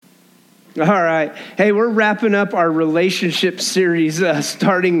All right. Hey, we're wrapping up our relationship series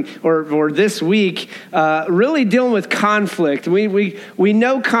starting or this week, really dealing with conflict. We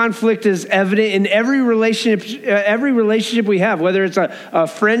know conflict is evident in every relationship we have, whether it's a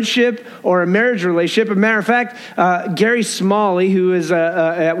friendship or a marriage relationship. As a matter of fact, Gary Smalley, who is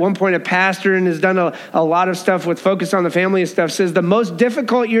at one point a pastor and has done a lot of stuff with Focus on the Family and stuff, says the most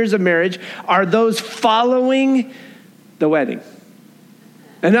difficult years of marriage are those following the wedding.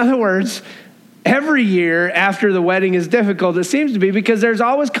 In other words, every year after the wedding is difficult, it seems to be, because there's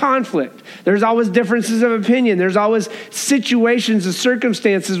always conflict. There's always differences of opinion. There's always situations and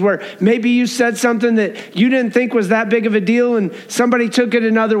circumstances where maybe you said something that you didn't think was that big of a deal and somebody took it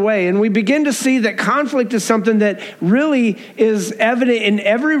another way. And we begin to see that conflict is something that really is evident in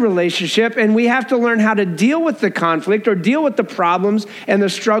every relationship, and we have to learn how to deal with the conflict or deal with the problems and the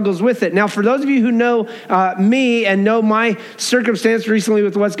struggles with it. Now, for those of you who know me and know my circumstance recently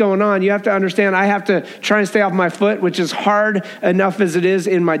with what's going on, you have to understand I have to try and stay off my foot, which is hard enough as it is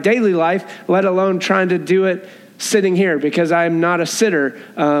in my daily life, let alone trying to do it sitting here, because I'm not a sitter.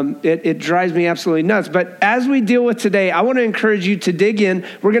 It drives me absolutely nuts. But as we deal with today, I want to encourage you to dig in.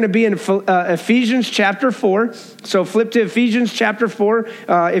 We're going to be in Ephesians chapter 4. So flip to Ephesians chapter 4.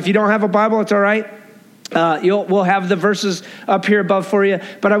 If you don't have a Bible, it's all right. We'll have the verses up here above for you.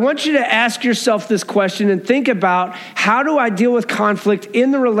 But I want you to ask yourself this question and think about, how do I deal with conflict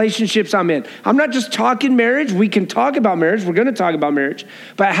in the relationships I'm in? I'm not just talking marriage. We can talk about marriage. We're going to talk about marriage.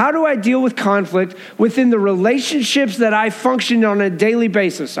 But how do I deal with conflict within the relationships that I function on a daily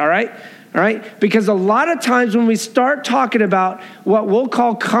basis, all right? All right? Because a lot of times when we start talking about what we'll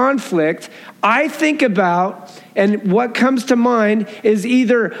call conflict, I think about, and what comes to mind is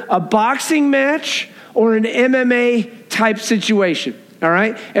either a boxing match or an MMA type situation, all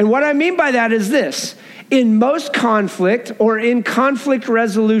right? And what I mean by that is this. In most conflict or in conflict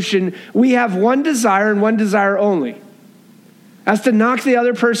resolution, we have one desire and one desire only. That's to knock the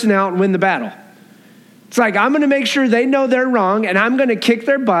other person out and win the battle. It's like, I'm going to make sure they know they're wrong, and I'm going to kick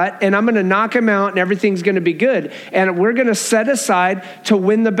their butt, and I'm going to knock them out, and everything's going to be good. And we're going to set aside to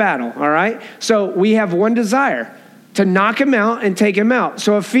win the battle, all right? So we have one desire, to knock him out and take him out.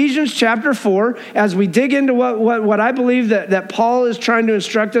 So Ephesians chapter 4, as we dig into what I believe that Paul is trying to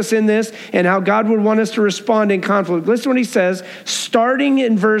instruct us in this and how God would want us to respond in conflict. Listen to what he says, starting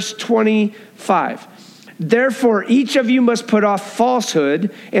in verse 25. Therefore, each of you must put off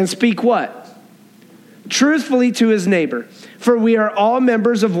falsehood and speak what? Truthfully to his neighbor. For we are all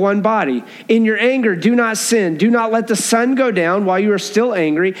members of one body. In your anger, do not sin. Do not let the sun go down while you are still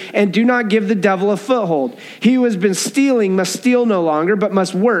angry, and do not give the devil a foothold. He who has been stealing must steal no longer, but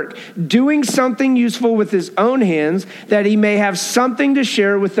must work, doing something useful with his own hands, that he may have something to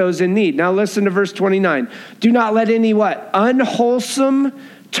share with those in need. Now listen to verse 29. Do not let any what? Unwholesome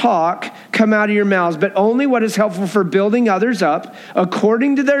talk come out of your mouths, but only what is helpful for building others up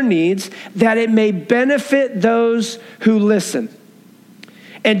according to their needs, that it may benefit those who listen.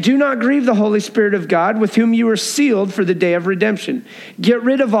 And do not grieve the Holy Spirit of God, with whom you are sealed for the day of redemption. Get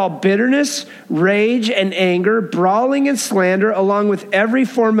rid of all bitterness, rage, and anger, brawling and slander, along with every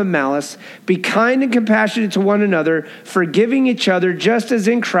form of malice. Be kind and compassionate to one another, forgiving each other, just as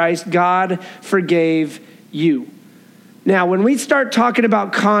in Christ God forgave you. Now, when we start talking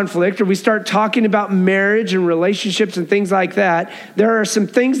about conflict, or we start talking about marriage and relationships and things like that, there are some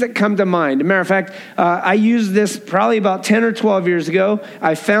things that come to mind. As a matter of fact, I used this probably about 10 or 12 years ago.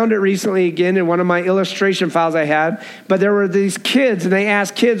 I found it recently again in one of my illustration files I had. But there were these kids, and they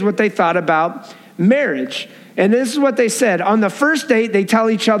asked kids what they thought about marriage. And this is what they said. On the first date, they tell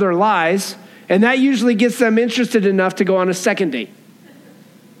each other lies, and that usually gets them interested enough to go on a second date.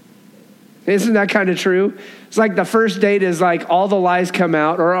 Isn't that kind of true? It's like the first date is like all the lies come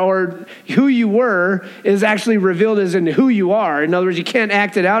out, or who you were is actually revealed as in who you are. In other words, you can't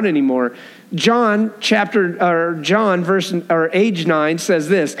act it out anymore. John age 9 says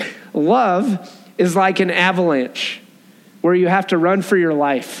this: love is like an avalanche where you have to run for your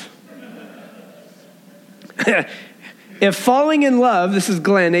life. If falling in love, this is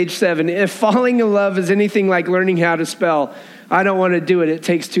Glenn, age 7, if falling in love is anything like learning how to spell, I don't want to do it. It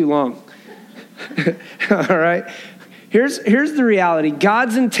takes too long. All right. Here's the reality.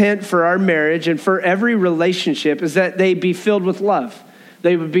 God's intent for our marriage and for every relationship is that they be filled with love.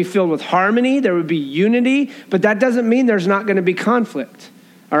 They would be filled with harmony. There would be unity, but that doesn't mean there's not going to be conflict.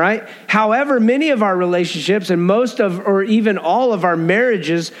 All right. However, many of our relationships and most of, or even all of our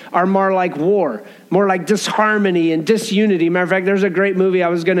marriages are more like war, more like disharmony and disunity. Matter of fact, there's a great movie. I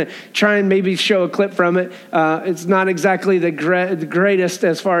was going to try and maybe show a clip from it. It's not exactly the greatest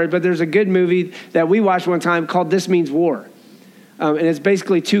as far as, but there's a good movie that we watched one time called This Means War. And it's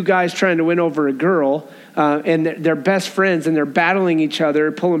basically two guys trying to win over a girl. And they're best friends, and they're battling each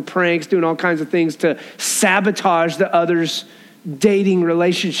other, pulling pranks, doing all kinds of things to sabotage the other's dating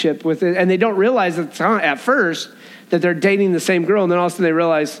relationship with it. And they don't realize at first that they're dating the same girl, and then all of a sudden they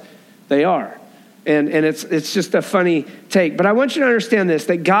realize they are. And it's just a funny take. But I want you to understand this,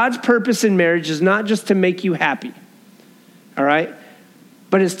 that God's purpose in marriage is not just to make you happy, all right?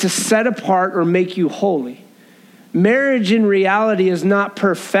 But it's to set apart or make you holy. Marriage in reality is not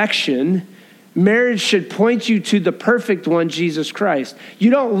perfection. Marriage should point you to the perfect one, Jesus Christ.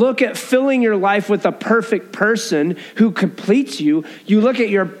 You don't look at filling your life with a perfect person who completes you. You look at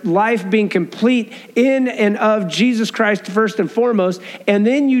your life being complete in and of Jesus Christ first and foremost, and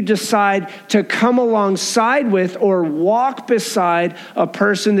then you decide to come alongside with or walk beside a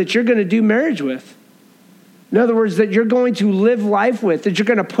person that you're going to do marriage with. In other words, that you're going to live life with, that you're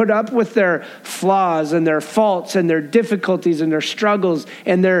going to put up with their flaws and their faults and their difficulties and their struggles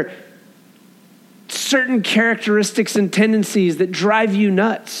and their certain characteristics and tendencies that drive you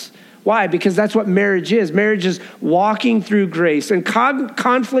nuts. Why? Because that's what marriage is. Marriage is walking through grace and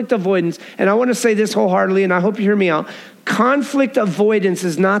conflict avoidance. And I want to say this wholeheartedly, and I hope you hear me out. Conflict avoidance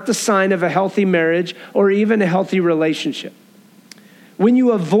is not the sign of a healthy marriage or even a healthy relationship. When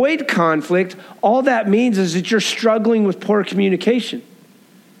you avoid conflict, all that means is that you're struggling with poor communication.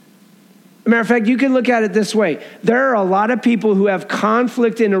 As a matter of fact, you can look at it this way. There are a lot of people who have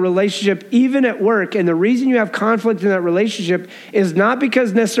conflict in a relationship, even at work. And the reason you have conflict in that relationship is not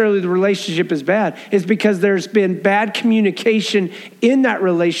because necessarily the relationship is bad. It's because there's been bad communication in that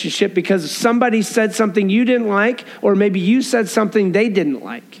relationship because somebody said something you didn't like, or maybe you said something they didn't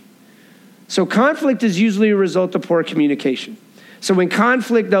like. So conflict is usually a result of poor communication. So when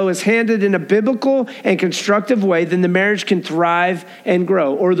conflict, though, is handled in a biblical and constructive way, then the marriage can thrive and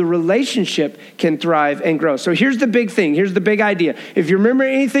grow, or the relationship can thrive and grow. So here's the big thing. Here's the big idea. If you remember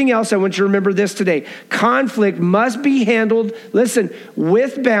anything else, I want you to remember this today. Conflict must be handled, listen,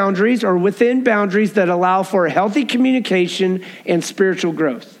 with boundaries or within boundaries that allow for healthy communication and spiritual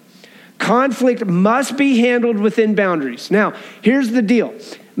growth. Conflict must be handled within boundaries. Now, here's the deal.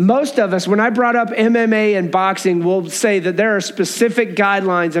 Most of us, when I brought up MMA and boxing, will say that there are specific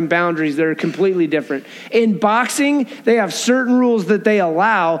guidelines and boundaries that are completely different. In boxing, they have certain rules that they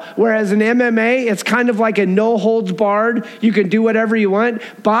allow, whereas in MMA, it's kind of like a no holds barred. You can do whatever you want.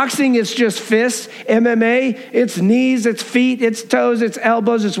 Boxing is just fists. MMA, it's knees, it's feet, it's toes, it's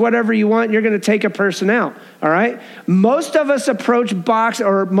elbows, it's whatever you want. You're going to take a person out, all right? Most of us approach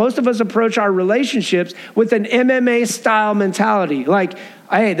our relationships with an MMA style mentality. Like,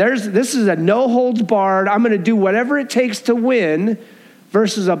 hey, this is a no holds barred, I'm going to do whatever it takes to win,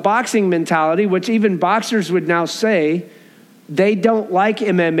 versus a boxing mentality, which even boxers would now say they don't like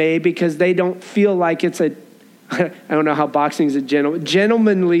MMA because they don't feel like it's a, I don't know how boxing is a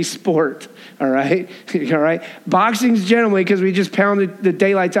gentlemanly sport, all right? All right? Boxing's gentlemanly because we just pound the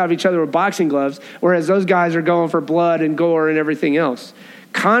daylights out of each other with boxing gloves, whereas those guys are going for blood and gore and everything else.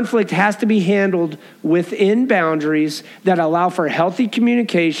 Conflict has to be handled within boundaries that allow for healthy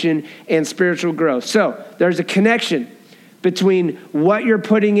communication and spiritual growth. So there's a connection between what you're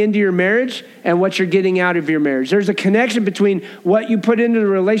putting into your marriage and what you're getting out of your marriage. There's a connection between what you put into the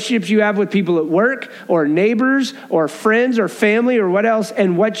relationships you have with people at work or neighbors or friends or family or what else,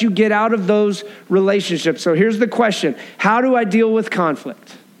 and what you get out of those relationships. So here's the question. How do I deal with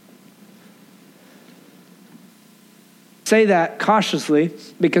conflict? Say that cautiously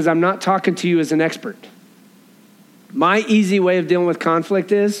because I'm not talking to you as an expert. My easy way of dealing with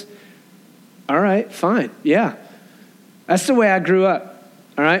conflict is, all right, fine, yeah. That's the way I grew up,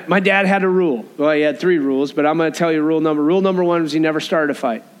 all right? My dad had a rule. Well, he had 3 rules, but I'm going to tell you rule number 1 was he never started a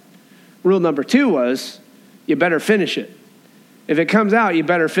fight. Rule number 2 was you better finish it. If it comes out, you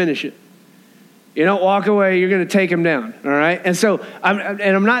better finish it. You don't walk away, you're going to take him down, all right? And so,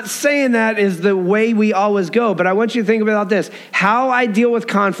 I'm not saying that is the way we always go, but I want you to think about this. How I deal with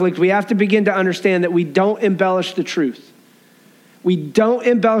conflict, we have to begin to understand that we don't embellish the truth. We don't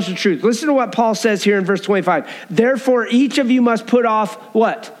embellish the truth. Listen to what Paul says here in verse 25. Therefore, each of you must put off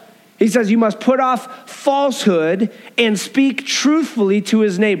what? He says you must put off falsehood and speak truthfully to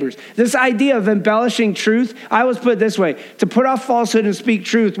his neighbors. This idea of embellishing truth, I always put it this way, to put off falsehood and speak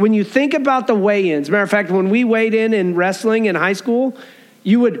truth. When you think about the weigh-ins, matter of fact, when we weighed in wrestling in high school,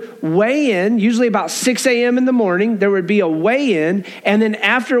 you would weigh in, usually about 6 a.m. in the morning, there would be a weigh-in, and then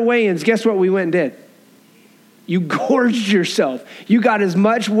after weigh-ins, guess what we went and did? You gorged yourself. You got as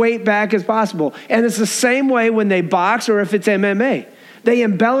much weight back as possible. And it's the same way when they box or if it's MMA. They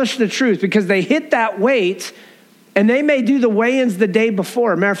embellish the truth because they hit that weight And they may do the weigh-ins the day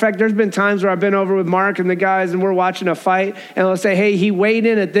before. Matter of fact, there's been times where I've been over with Mark and the guys and we're watching a fight and they'll say, hey, he weighed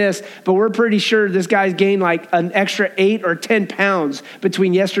in at this, but we're pretty sure this guy's gained like an extra 8 or 10 pounds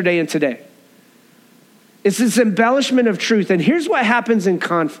between yesterday and today. It's this embellishment of truth. And here's what happens in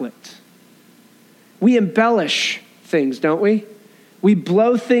conflict. We embellish things, don't we? We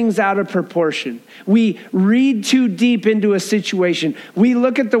blow things out of proportion. We read too deep into a situation. We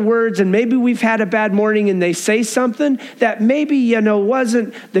look at the words and maybe we've had a bad morning and they say something that maybe,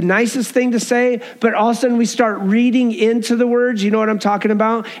 wasn't the nicest thing to say, but all of a sudden we start reading into the words, you know what I'm talking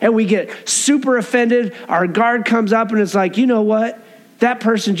about? And we get super offended. Our guard comes up and it's like, you know what? That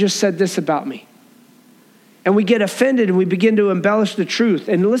person just said this about me. And we get offended and we begin to embellish the truth.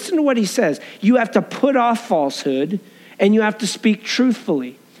 And listen to what he says. You have to put off falsehood and you have to speak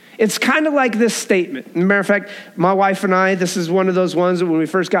truthfully. It's kind of like this statement. As a matter of fact, my wife and I, this is one of those ones that when we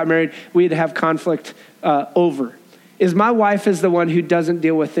first got married, we had to have conflict over. My wife is the one who doesn't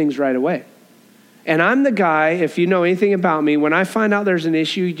deal with things right away. And I'm the guy, if you know anything about me, when I find out there's an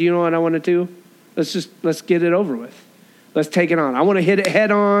issue, do you know what I want to do? Let's get it over with. Let's take it on. I want to hit it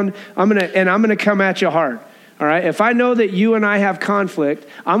head on. I'm going to come at you hard. All right, if I know that you and I have conflict,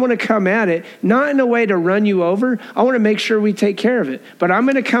 I'm going to come at it, not in a way to run you over. I want to make sure we take care of it. But I'm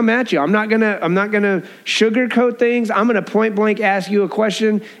going to come at you. I'm not going to sugarcoat things. I'm going to point blank ask you a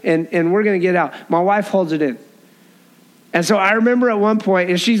question, and we're going to get out. My wife holds it in. And so I remember at one point,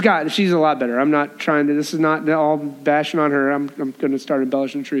 and she's a lot better. I'm not trying to, this is not all bashing on her. I'm going to start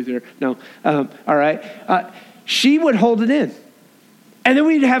embellishing truth here. No, all right. She would hold it in. And then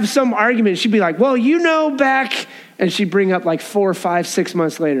we'd have some argument. She'd be like, well, back. And she'd bring up like 4, 5, 6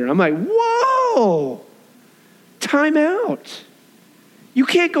 months later. I'm like, whoa, time out. You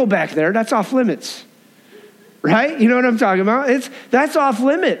can't go back there. That's off limits. Right? You know what I'm talking about? That's off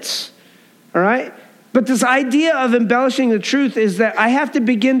limits. All right? But this idea of embellishing the truth is that I have to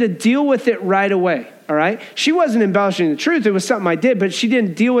begin to deal with it right away. All right? She wasn't embellishing the truth. It was something I did, but she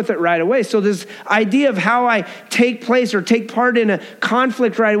didn't deal with it right away. So this idea of how I take place or take part in a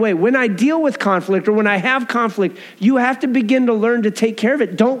conflict right away. When I deal with conflict or when I have conflict, you have to begin to learn to take care of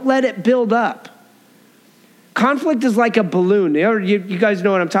it. Don't let it build up. Conflict is like a balloon. You guys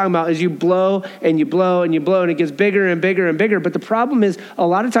know what I'm talking about. Is you blow and you blow and you blow and it gets bigger and bigger and bigger. But the problem is a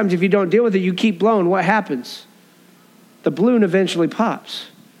lot of times if you don't deal with it, you keep blowing. What happens? The balloon eventually pops.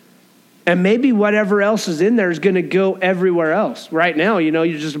 And maybe whatever else is in there is going to go everywhere else. Right now,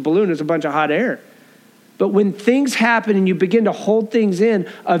 you're just a balloon. It's a bunch of hot air. But when things happen and you begin to hold things in,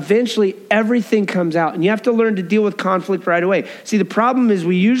 eventually everything comes out. And you have to learn to deal with conflict right away. See, the problem is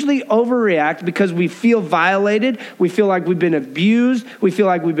we usually overreact because we feel violated. We feel like we've been abused. We feel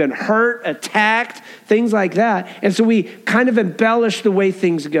like we've been hurt, attacked, things like that. And so we kind of embellish the way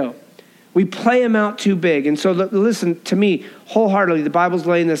things go. We play them out too big. And so listen to me wholeheartedly. The Bible's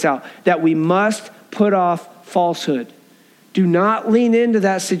laying this out, that we must put off falsehood. Do not lean into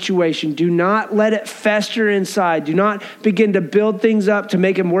that situation. Do not let it fester inside. Do not begin to build things up to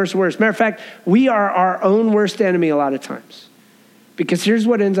make them worse and worse. Matter of fact, we are our own worst enemy a lot of times. Because here's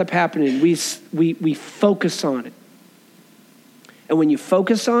what ends up happening. We focus on it. And when you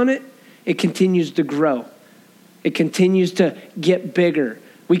focus on it, it continues to grow. It continues to get bigger.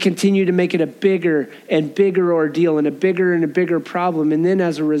 We continue to make it a bigger and bigger ordeal and a bigger problem. And then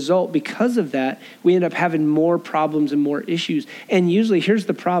as a result, because of that, we end up having more problems and more issues. And usually, here's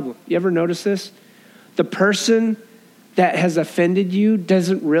the problem. You ever notice this? The person that has offended you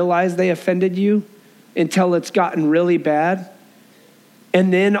doesn't realize they offended you until it's gotten really bad.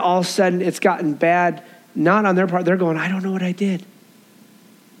 And then all of a sudden, it's gotten bad, not on their part. They're going, I don't know what I did.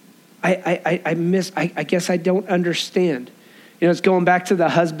 I guess I don't understand. It's going back to the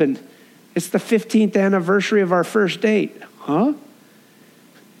husband. It's the 15th anniversary of our first date. Huh?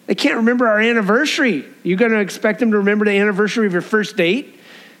 They can't remember our anniversary. You going to expect them to remember the anniversary of your first date?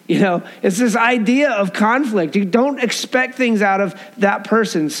 It's this idea of conflict. You don't expect things out of that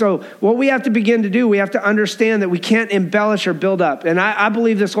person. So what we have to begin to do, we have to understand that we can't embellish or build up. And I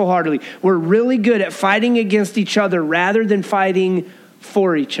believe this wholeheartedly. We're really good at fighting against each other rather than fighting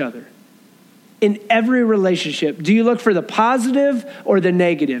for each other. In every relationship, do you look for the positive or the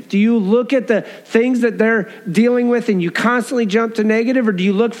negative? Do you look at the things that they're dealing with and you constantly jump to negative, or do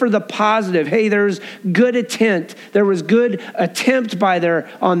you look for the positive? Hey, there was good intent. There was good attempt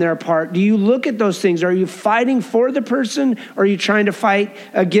on their part. Do you look at those things? Are you fighting for the person, or are you trying to fight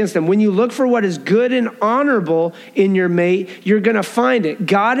against them? When you look for what is good and honorable in your mate, you're going to find it.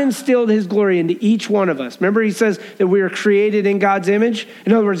 God instilled his glory into each one of us. Remember, he says that we are created in God's image.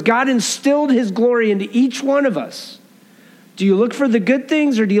 In other words, God instilled his glory into each one of us. Do you look for the good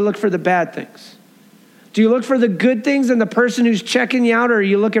things or do you look for the bad things? Do you look for the good things in the person who's checking you out, or are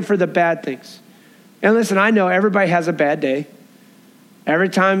you looking for the bad things? And listen, I know everybody has a bad day. Every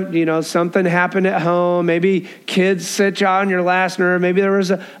time, something happened at home, maybe kids set you on your last nerve, maybe there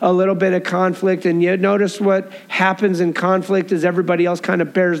was a little bit of conflict, and you notice what happens in conflict is everybody else kind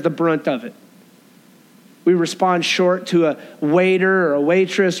of bears the brunt of it. We respond short to a waiter or a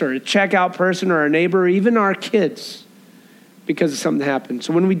waitress or a checkout person or our neighbor or even our kids because of something happened.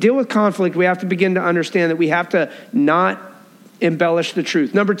 So when we deal with conflict, we have to begin to understand that we have to not embellish the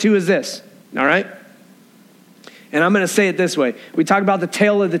truth. Number 2 is this, all right? And I'm going to say it this way. We talked about the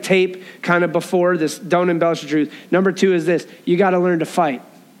tail of the tape kind of before this, don't embellish the truth. Number 2 is this. You got to learn to fight.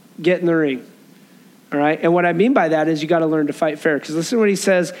 Get in the ring. All right? And what I mean by that is you got to learn to fight fair. Because listen to what he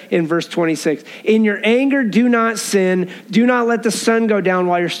says in verse 26. In your anger, do not sin. Do not let the sun go down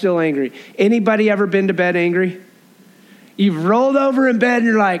while you're still angry. Anybody ever been to bed angry? You've rolled over in bed and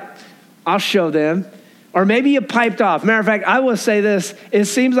you're like, I'll show them. Or maybe you piped off. Matter of fact, I will say this. It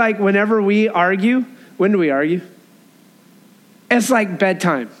seems like whenever we argue, when do we argue? It's like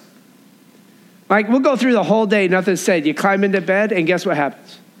bedtime. Like we'll go through the whole day, nothing said. You climb into bed and guess what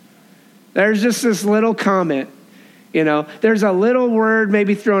happens? There's just this little comment, There's a little word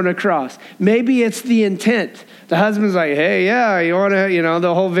maybe thrown across. Maybe it's the intent. The husband's like, hey, yeah, you want to,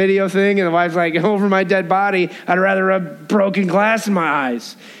 the whole video thing. And the wife's like, over my dead body, I'd rather rub broken glass in my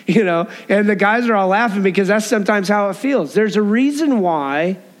eyes, And the guys are all laughing because that's sometimes how it feels. There's a reason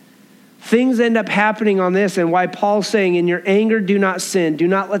why things end up happening on this, and why Paul's saying, in your anger, do not sin. Do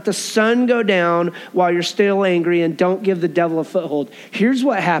not let the sun go down while you're still angry, and don't give the devil a foothold. Here's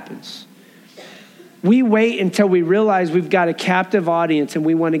what happens. We wait until we realize we've got a captive audience and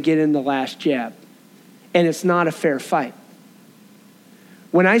we want to get in the last jab. And it's not a fair fight.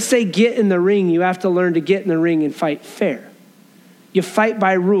 When I say get in the ring, you have to learn to get in the ring and fight fair. You fight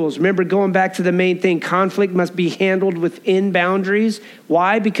by rules. Remember, going back to the main thing, conflict must be handled within boundaries.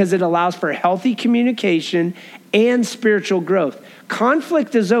 Why? Because it allows for healthy communication and spiritual growth.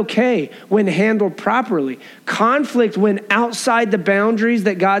 Conflict is okay when handled properly. Conflict, when outside the boundaries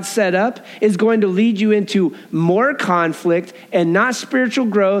that God set up, is going to lead you into more conflict and not spiritual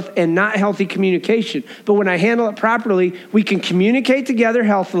growth and not healthy communication. But when I handle it properly, we can communicate together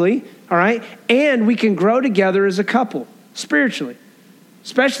healthily, all right? And we can grow together as a couple, spiritually,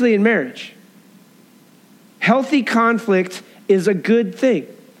 especially in marriage. Healthy conflict is a good thing.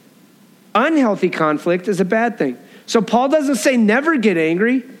 Unhealthy conflict is a bad thing. So Paul doesn't say never get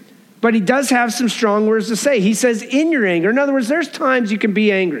angry, but he does have some strong words to say. He says in your anger. In other words, there's times you can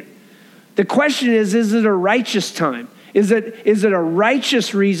be angry. The question is it a righteous time? Is it a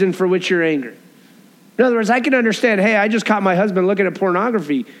righteous reason for which you're angry? In other words, I can understand, hey, I just caught my husband looking at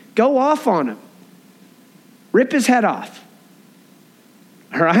pornography. Go off on him. Rip his head off.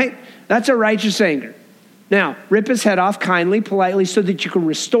 All right? That's a righteous anger. Now, rip his head off kindly, politely, so that you can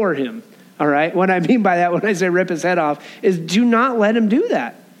restore him. All right? What I mean by that when I say rip his head off is do not let him do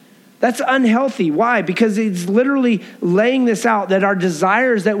that. That's unhealthy. Why? Because it's literally laying this out that our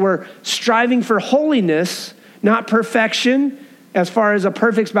desires that we're striving for holiness, not perfection, as far as a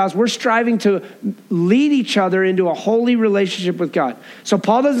perfect spouse, we're striving to lead each other into a holy relationship with God. So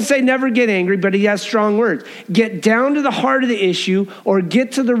Paul doesn't say never get angry, but he has strong words. Get down to the heart of the issue or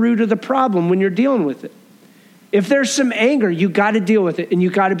get to the root of the problem when you're dealing with it. If there's some anger, you got to deal with it, and you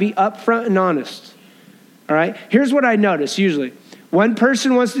got to be upfront and honest. All right? Here's what I notice usually. One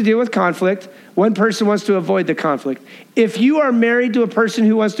person wants to deal with conflict. One person wants to avoid the conflict. If you are married to a person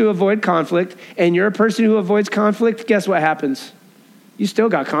who wants to avoid conflict, and you're a person who avoids conflict, guess what happens? You still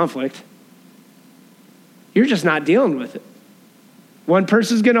got conflict. You're just not dealing with it. One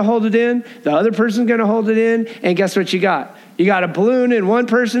person's going to hold it in. The other person's going to hold it in. And guess what you got? You got a balloon in one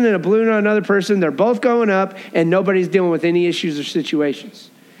person and a balloon on another person. They're both going up, and nobody's dealing with any issues or situations.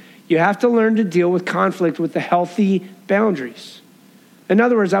 You have to learn to deal with conflict with the healthy boundaries. In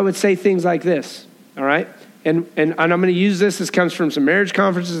other words, I would say things like this, all right? And I'm going to use this. This comes from some marriage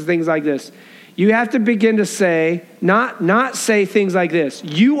conferences and things like this. You have to begin to say, not say things like this.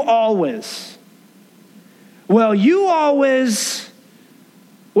 You always. Well, you always.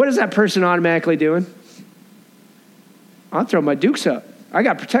 What is that person automatically doing? I'll throw my dukes up. I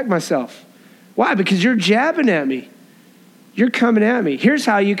got to protect myself. Why? Because you're jabbing at me. You're coming at me. Here's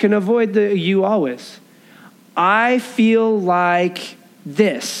how you can avoid the you always. I feel like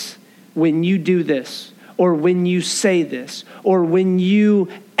this when you do this, or when you say this, or when you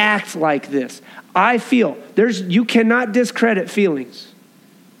act like this. I feel. You cannot discredit feelings.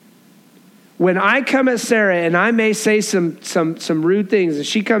 When I come at Sarah and I may say some rude things, and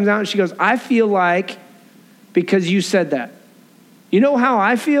she comes out and she goes, I feel like, because you said that. You know how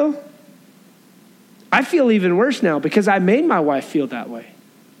I feel? I feel even worse now because I made my wife feel that way.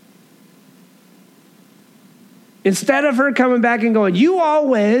 Instead of her coming back and going, you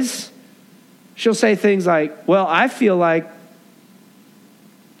always, she'll say things like, well, I feel like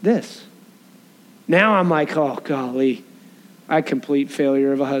this. Now I'm like, oh, golly, I complete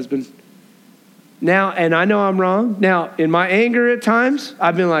failure of a husband. Now, and I know I'm wrong. Now, in my anger at times,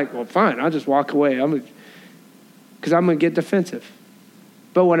 I've been like, well, fine, I'll just walk away. Because I'm going to get defensive.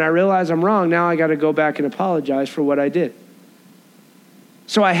 But when I realize I'm wrong, now I got to go back and apologize for what I did.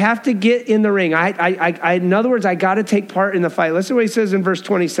 So I have to get in the ring. In other words, I got to take part in the fight. Listen to what he says in verse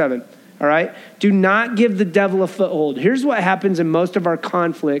 27. All right? Do not give the devil a foothold. Here's what happens in most of our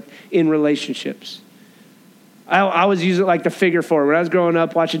conflict in relationships. I always use it like the figure four. When I was growing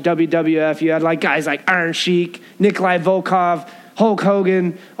up watching WWF, you had like guys like Iron Sheik, Nikolai Volkov, Hulk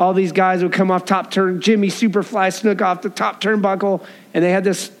Hogan. All these guys would come off top turn. Jimmy Superfly Snook off the top turnbuckle. And they had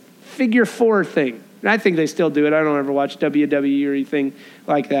this figure four thing. And I think they still do it. I don't ever watch WWE or anything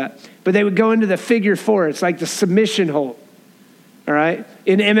like that. But they would go into the figure four. It's like the submission hold. All right?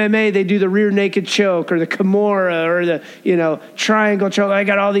 In MMA, they do the rear naked choke or the Kimura or the, triangle choke. I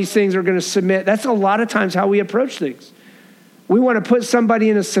got all these things we're going to submit. That's a lot of times how we approach things. We want to put somebody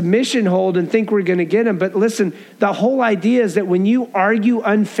in a submission hold and think we're going to get them. But listen, the whole idea is that when you argue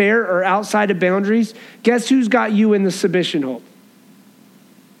unfair or outside of boundaries, guess who's got you in the submission hold?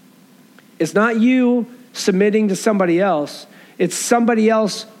 It's not you submitting to somebody else. It's somebody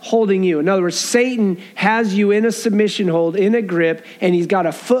else holding you. In other words, Satan has you in a submission hold, in a grip, and he's got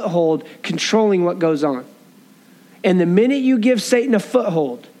a foothold controlling what goes on. And the minute you give Satan a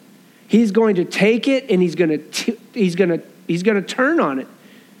foothold, he's going to take it and he's going to turn on it.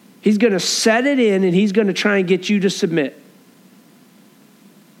 He's going to set it in and he's going to try and get you to submit.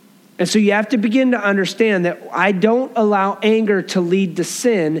 And so you have to begin to understand that I don't allow anger to lead to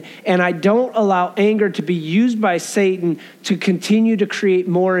sin, and I don't allow anger to be used by Satan to continue to create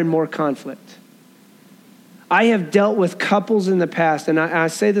more and more conflict. I have dealt with couples in the past, and I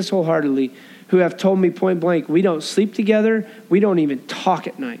say this wholeheartedly, who have told me point blank, we don't sleep together, we don't even talk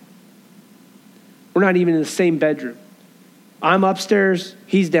at night. We're not even in the same bedroom. I'm upstairs,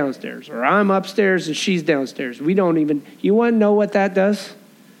 he's downstairs, or I'm upstairs and she's downstairs. You want to know what that does?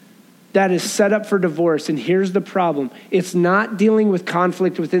 That is set up for divorce. And here's the problem. It's not dealing with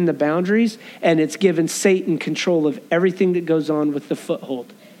conflict within the boundaries, and it's given Satan control of everything that goes on with the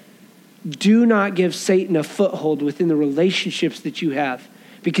foothold. Do not give Satan a foothold within the relationships that you have,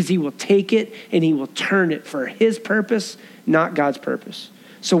 because he will take it and he will turn it for his purpose, not God's purpose.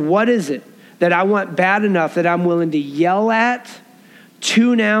 So what is it that I want bad enough that I'm willing to yell at,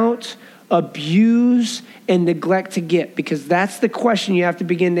 tune out, abuse, and neglect to get? Because that's the question you have to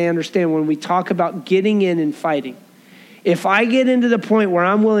begin to understand when we talk about getting in and fighting. If I get into the point where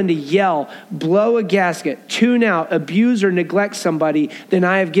I'm willing to yell, blow a gasket, tune out, abuse, or neglect somebody, then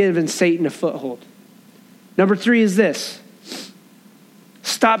I have given Satan a foothold. Number 3 is this.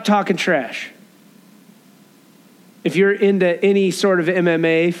 Stop talking trash. If you're into any sort of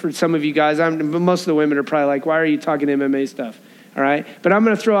MMA, for some of you guys, most of the women are probably like, why are you talking MMA stuff? All right? But I'm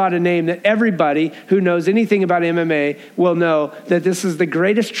going to throw out a name that everybody who knows anything about MMA will know that this is the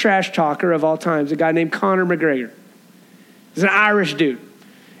greatest trash talker of all times, a guy named Conor McGregor. He's an Irish dude.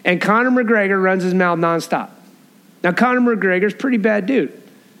 And Conor McGregor runs his mouth nonstop. Now, Conor McGregor's a pretty bad dude,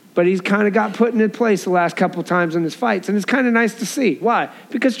 but he's kind of got put in place the last couple times in his fights, and it's kind of nice to see. Why?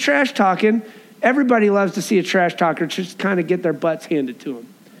 Because trash talking, everybody loves to see a trash talker just kind of get their butts handed to them.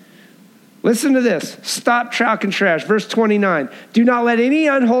 Listen to this. Stop talking trash. Verse 29. Do not let any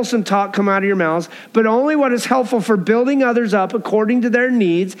unwholesome talk come out of your mouths, but only what is helpful for building others up according to their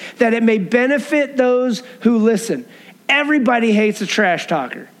needs, that it may benefit those who listen. Everybody hates a trash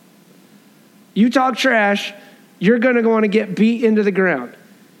talker. You talk trash, you're going to want to get beat into the ground.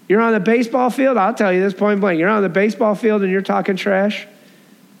 You're on the baseball field, I'll tell you this point blank. You're on the baseball field and you're talking trash.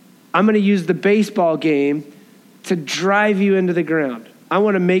 I'm going to use the baseball game to drive you into the ground. I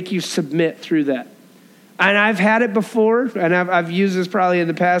want to make you submit through that. And I've had it before, and I've used this probably in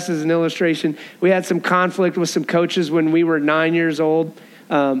the past as an illustration. We had some conflict with some coaches when we were 9 years old.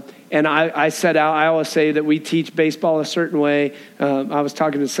 And I set out, I always say that we teach baseball a certain way. I was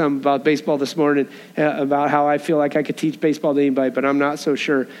talking to some about baseball this morning, about how I feel like I could teach baseball to anybody, but I'm not so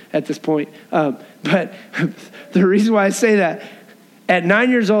sure at this point. But the reason why I say that, at 9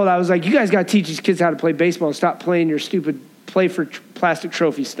 years old, I was like, you guys got to teach these kids how to play baseball and stop playing your stupid play for plastic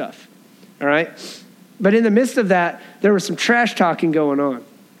trophy stuff. All right? But in the midst of that, there was some trash talking going on.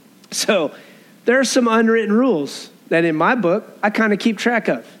 So there are some unwritten rules that in my book, I kind of keep track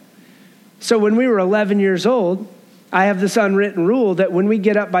of. So when we were 11 years old, I have this unwritten rule that when we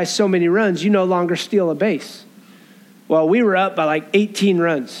get up by so many runs, you no longer steal a base. Well, we were up by like 18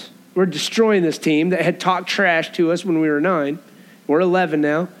 runs. We're destroying this team that had talked trash to us when we were 9. We're 11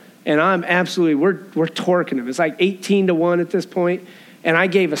 now, and we're torquing them. It's like 18-1 at this point, and I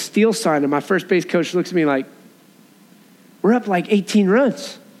gave a steal sign, and my first base coach looks at me like, we're up like 18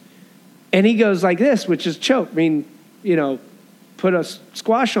 runs. And he goes like this, which is choke. I mean, put a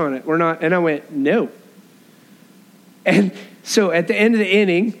squash on it. We're not. And I went, no. And so at the end of the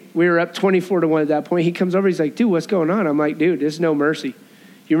inning, we were up 24-1 at that point. He comes over. He's like, dude, what's going on? I'm like, dude, there's no mercy.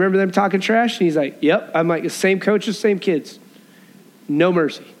 You remember them talking trash? And he's like, yep. I'm like, the same coaches, same kids. No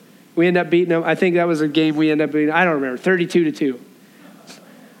mercy. We end up beating them. I think that was a game we end up beating. I don't remember. 32-2.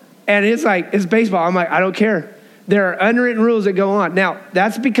 And it's like, it's baseball. I'm like, I don't care. There are unwritten rules that go on. Now,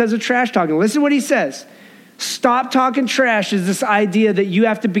 that's because of trash talking. Listen to what he says. Stop talking trash is this idea that you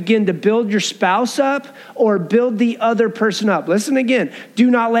have to begin to build your spouse up or build the other person up. Listen again. Do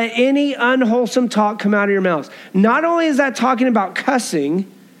not let any unwholesome talk come out of your mouths. Not only is that talking about cussing,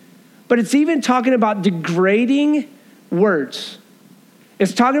 but it's even talking about degrading words.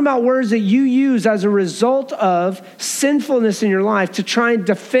 It's talking about words that you use as a result of sinfulness in your life to try and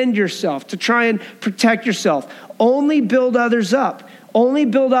defend yourself, to try and protect yourself. Only build others up. Only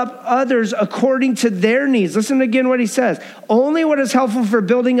build up others according to their needs. Listen again what he says. Only what is helpful for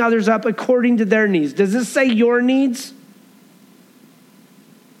building others up according to their needs. Does it say your needs?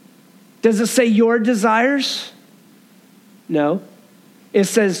 Does it say your desires? No. It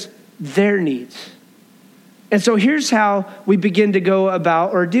says their needs. And so here's how we begin to go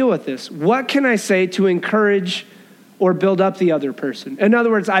about or deal with this. What can I say to encourage or build up the other person? In other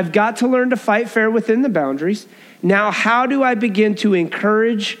words, I've got to learn to fight fair within the boundaries. Now, how do I begin to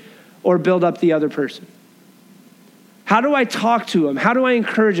encourage or build up the other person? How do I talk to him? How do I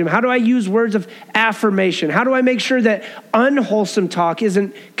encourage him? How do I use words of affirmation? How do I make sure that unwholesome talk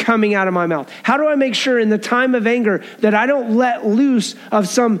isn't coming out of my mouth? How do I make sure in the time of anger that I don't let loose of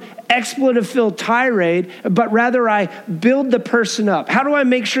some expletive-filled tirade, but rather I build the person up? How do I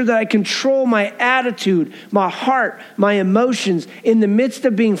make sure that I control my attitude, my heart, my emotions in the midst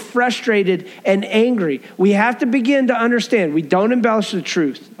of being frustrated and angry? We have to begin to understand we don't embellish the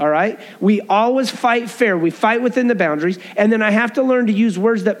truth, all right? We always fight fair. We fight within the boundaries, and then I have to learn to use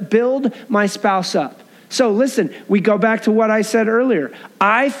words that build my spouse up. So listen, we go back to what I said earlier.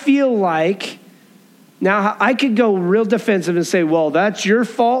 I feel like now, I could go real defensive and say, well, that's your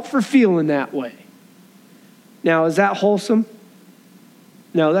fault for feeling that way. Now, is that wholesome?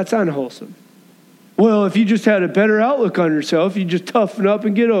 No, that's unwholesome. Well, if you just had a better outlook on yourself, you just toughen up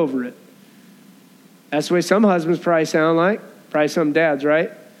and get over it. That's the way some husbands probably sound like. Probably some dads,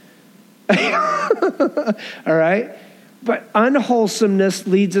 right? All right? But unwholesomeness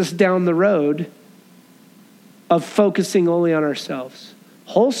leads us down the road of focusing only on ourselves.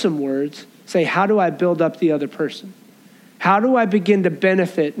 Wholesome words say, how do I build up the other person? How do I begin to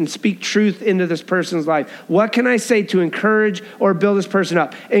benefit and speak truth into this person's life? What can I say to encourage or build this person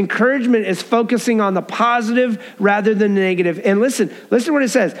up? Encouragement is focusing on the positive rather than the negative. And listen what it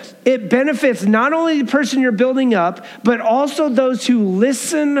says. It benefits not only the person you're building up, but also those who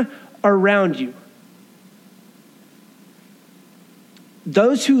listen around you.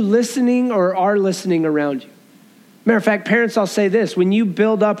 Those who listening or are listening around you. Matter of fact, parents, I'll say this. When you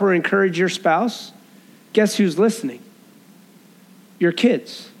build up or encourage your spouse, guess who's listening? Your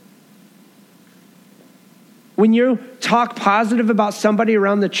kids. When you talk positive about somebody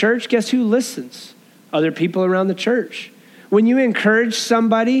around the church, guess who listens? Other people around the church. When you encourage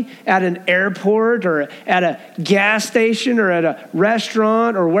somebody at an airport or at a gas station or at a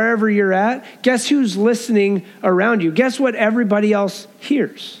restaurant or wherever you're at, guess who's listening around you? Guess what everybody else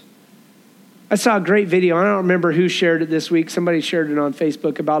hears? I saw a great video. I don't remember who shared it this week. Somebody shared it on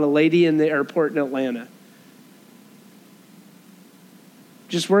Facebook about a lady in the airport in Atlanta.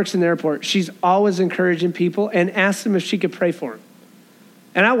 Just works in the airport. She's always encouraging people and asks them if she could pray for them.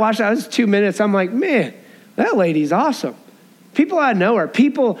 And I watched that. It was 2 minutes. I'm like, man, that lady's awesome. People I know her.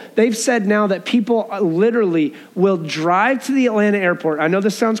 They've said now that people literally will drive to the Atlanta airport. I know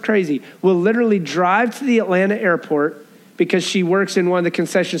this sounds crazy. Will literally drive to the Atlanta airport because she works in one of the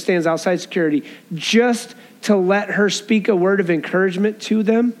concession stands outside security, just to let her speak a word of encouragement to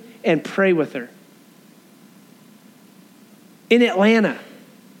them and pray with her. In Atlanta.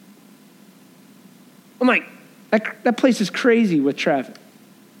 I'm like, that place is crazy with traffic.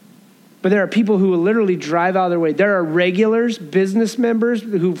 But there are people who will literally drive out of their way. There are regulars, business members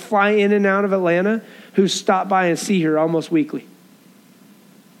who fly in and out of Atlanta who stop by and see her almost weekly.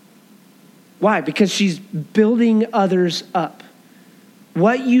 Why? Because she's building others up.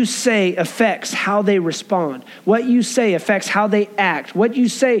 What you say affects how they respond. What you say affects how they act. What you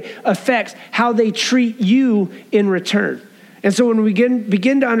say affects how they treat you in return. And so when we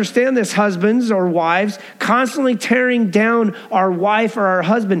begin to understand this, husbands or wives, constantly tearing down our wife or our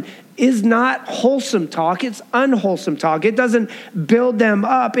husband is not wholesome talk. It's unwholesome talk. It doesn't build them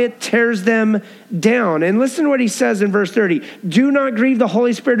up. It tears them down. And listen to what he says in verse 30. Do not grieve the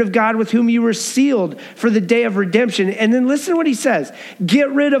Holy Spirit of God with whom you were sealed for the day of redemption. And then listen to what he says.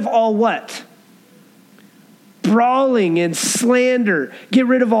 Get rid of all what? Brawling and slander. Get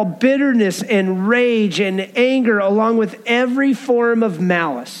rid of all bitterness and rage and anger, along with every form of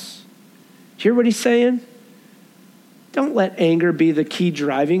malice. Hear what he's saying? Don't let anger be the key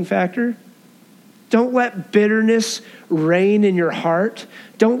driving factor. Don't let bitterness reign in your heart.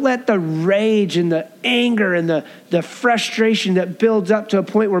 Don't let the rage and the anger and the frustration that builds up to a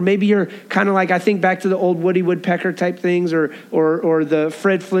point where maybe you're kind of like, I think back to the old Woody Woodpecker type things or the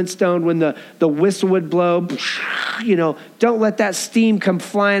Fred Flintstone when the whistle would blow. Don't let that steam come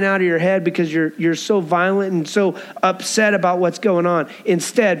flying out of your head because you're so violent and so upset about what's going on.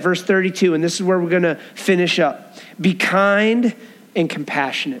 Instead, verse 32, and this is where we're going to finish up. Be kind and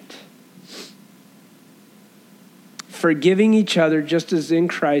compassionate, forgiving each other just as in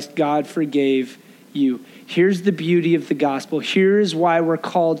Christ God forgave you. Here's the beauty of the gospel. Here is why we're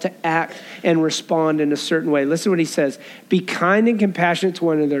called to act and respond in a certain way. Listen to what he says. Be kind and compassionate to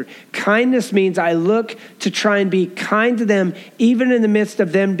one another. Kindness means I look to try and be kind to them, even in the midst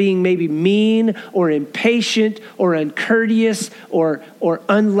of them being maybe mean or impatient or uncourteous or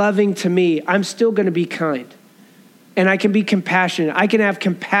unloving to me. I'm still going to be kind. And I can be compassionate. I can have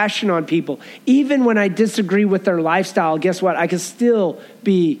compassion on people. Even when I disagree with their lifestyle, guess what? I can still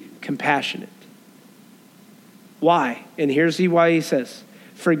be compassionate. Why? And here's why he says,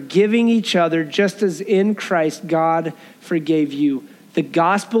 forgiving each other just as in Christ God forgave you. The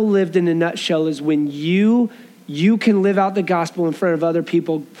gospel lived in a nutshell is when you can live out the gospel in front of other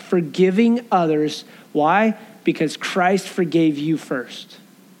people, forgiving others. Why? Because Christ forgave you first.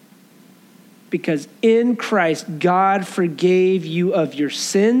 Because in Christ, God forgave you of your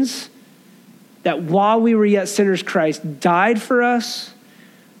sins, that while we were yet sinners, Christ died for us,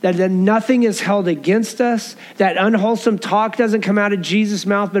 that nothing is held against us, that unwholesome talk doesn't come out of Jesus'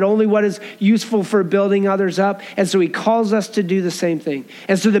 mouth, but only what is useful for building others up. And so he calls us to do the same thing.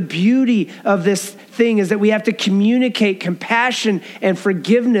 And so the beauty of this thing is that we have to communicate compassion and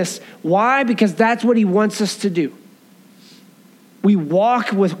forgiveness. Why? Because that's what he wants us to do. We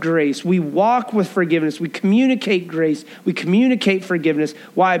walk with grace. We walk with forgiveness. We communicate grace. We communicate forgiveness.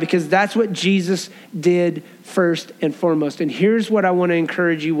 Why? Because that's what Jesus did first and foremost. And here's what I want to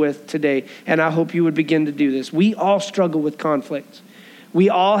encourage you with today, and I hope you would begin to do this. We all struggle with conflict. We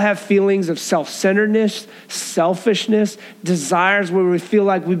all have feelings of self-centeredness, selfishness, desires where we feel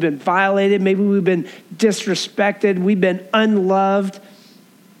like we've been violated. Maybe we've been disrespected. We've been unloved.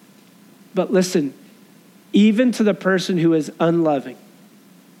 But listen, even to the person who is unloving,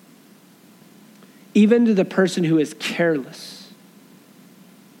 even to the person who is careless,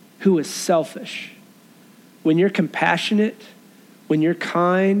 who is selfish, when you're compassionate, when you're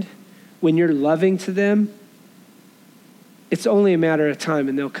kind, when you're loving to them, it's only a matter of time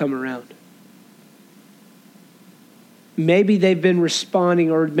and they'll come around. Maybe they've been responding,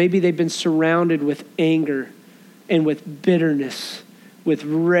 or maybe they've been surrounded with anger and with bitterness, with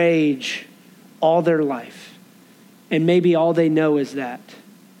rage all their life. And maybe all they know is that.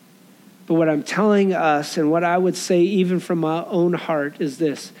 But what I'm telling us, and what I would say even from my own heart, is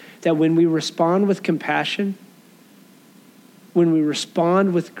this: that when we respond with compassion, when we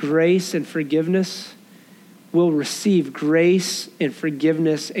respond with grace and forgiveness, we'll receive grace and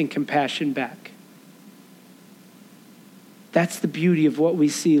forgiveness and compassion back. That's the beauty of what we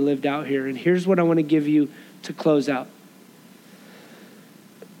see lived out here. And here's what I want to give you to close out.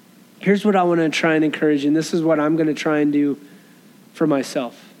 Here's what I want to try and encourage you, and this is what I'm going to try and do for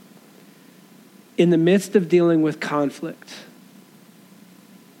myself. In the midst of dealing with conflict,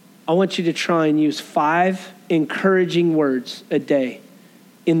 I want you to try and use 5 encouraging words a day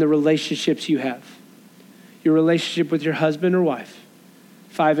in the relationships you have. Your relationship with your husband or wife,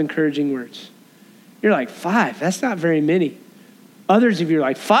 5 encouraging words. You're like, 5? That's not very many. Others of you are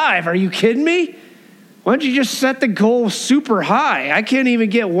like, 5? Are you kidding me? Why don't you just set the goal super high? I can't even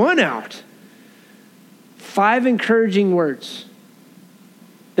get one out. 5 encouraging words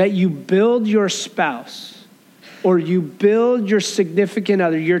that you build your spouse, or you build your significant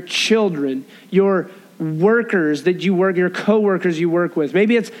other, your children, your workers that you work, your coworkers you work with.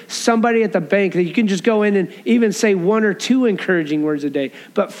 Maybe it's somebody at the bank that you can just go in and even say 1 or 2 encouraging words a day,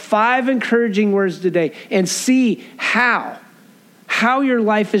 but 5 encouraging words a day, and see how how your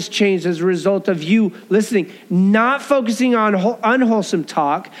life has changed as a result of you listening, not focusing on unwholesome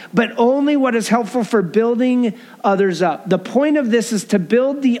talk, but only what is helpful for building others up. The point of this is to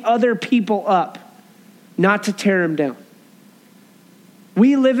build the other people up, not to tear them down.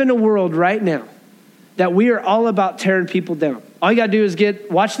 We live in a world right now that we are all about tearing people down. All you got to do is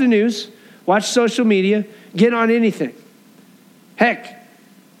watch the news, watch social media, get on anything. Heck,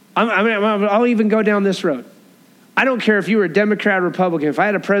 I'll even go down this road. I don't care if you were a Democrat or Republican. If I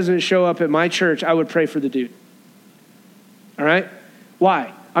had a president show up at my church, I would pray for the dude. All right?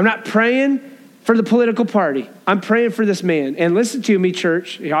 Why? I'm not praying for the political party. I'm praying for this man. And listen to me,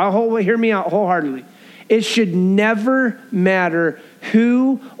 church. Hear me out wholeheartedly. It should never matter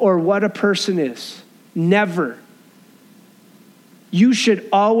who or what a person is. Never. You should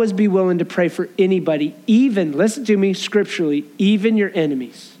always be willing to pray for anybody, even, listen to me scripturally, even your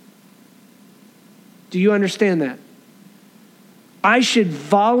enemies. Do you understand that? I should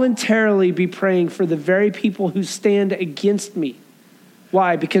voluntarily be praying for the very people who stand against me.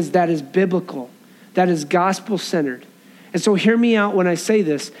 Why? Because that is biblical. That is gospel-centered. And so hear me out when I say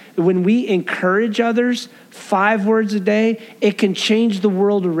this. When we encourage others 5 words a day, it can change the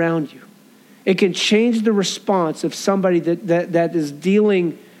world around you. It can change the response of somebody that is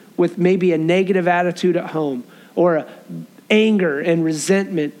dealing with maybe a negative attitude at home or anger and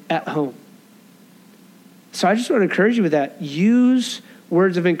resentment at home. So I just want to encourage you with that. Use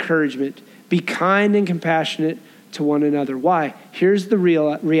words of encouragement. Be kind and compassionate to one another. Why? Here's the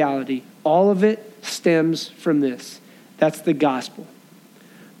reality. All of it stems from this. That's the gospel.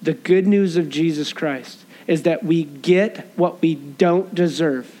 The good news of Jesus Christ is that we get what we don't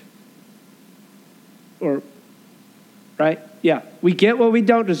deserve. Right? Yeah. We get what we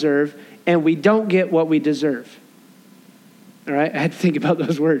don't deserve, and we don't get what we deserve. All right? I had to think about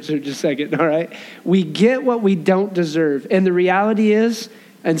those words for just a second. All right? We get what we don't deserve. And the reality is,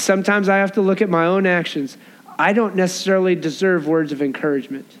 and sometimes I have to look at my own actions, I don't necessarily deserve words of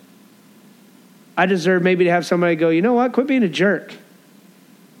encouragement. I deserve maybe to have somebody go, you know what? Quit being a jerk.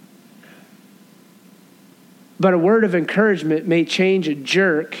 But a word of encouragement may change a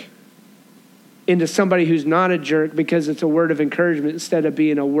jerk into somebody who's not a jerk because it's a word of encouragement instead of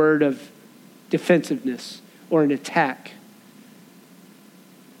being a word of defensiveness or an attack.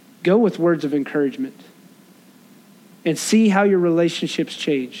 Go with words of encouragement and see how your relationships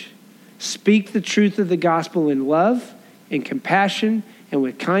change. Speak the truth of the gospel in love and compassion and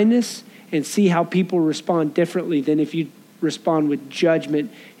with kindness, and see how people respond differently than if you respond with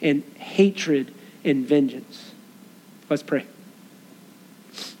judgment and hatred and vengeance. Let's pray.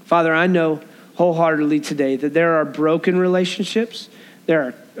 Father, I know wholeheartedly today that there are broken relationships.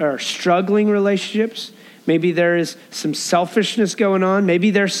 There are struggling relationships. Maybe there is some selfishness going on.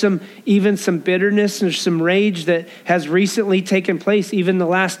 Maybe there's even some bitterness and some rage that has recently taken place, even the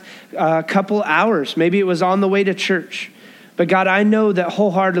last couple hours. Maybe it was on the way to church. But God, I know that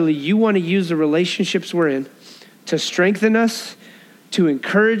wholeheartedly you want to use the relationships we're in to strengthen us, to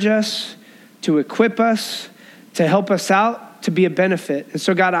encourage us, to equip us, to help us out, to be a benefit. And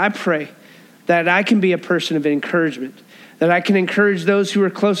so God, I pray that I can be a person of encouragement, that I can encourage those who are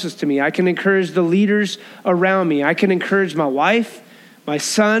closest to me. I can encourage the leaders around me. I can encourage my wife, my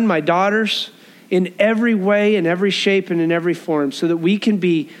son, my daughters in every way, in every shape, and in every form so that we can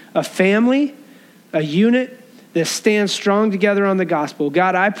be a family, a unit that stands strong together on the gospel.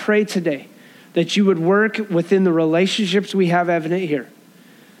 God, I pray today that you would work within the relationships we have evident here.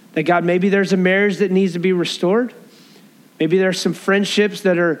 That God, maybe there's a marriage that needs to be restored. Maybe there's some friendships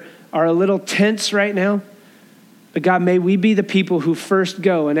that are a little tense right now. But God, may we be the people who first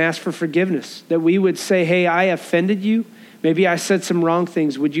go and ask for forgiveness. That we would say, hey, I offended you. Maybe I said some wrong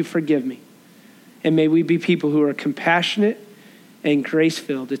things. Would you forgive me? And may we be people who are compassionate and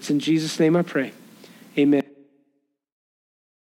grace-filled. It's in Jesus' name I pray. Amen.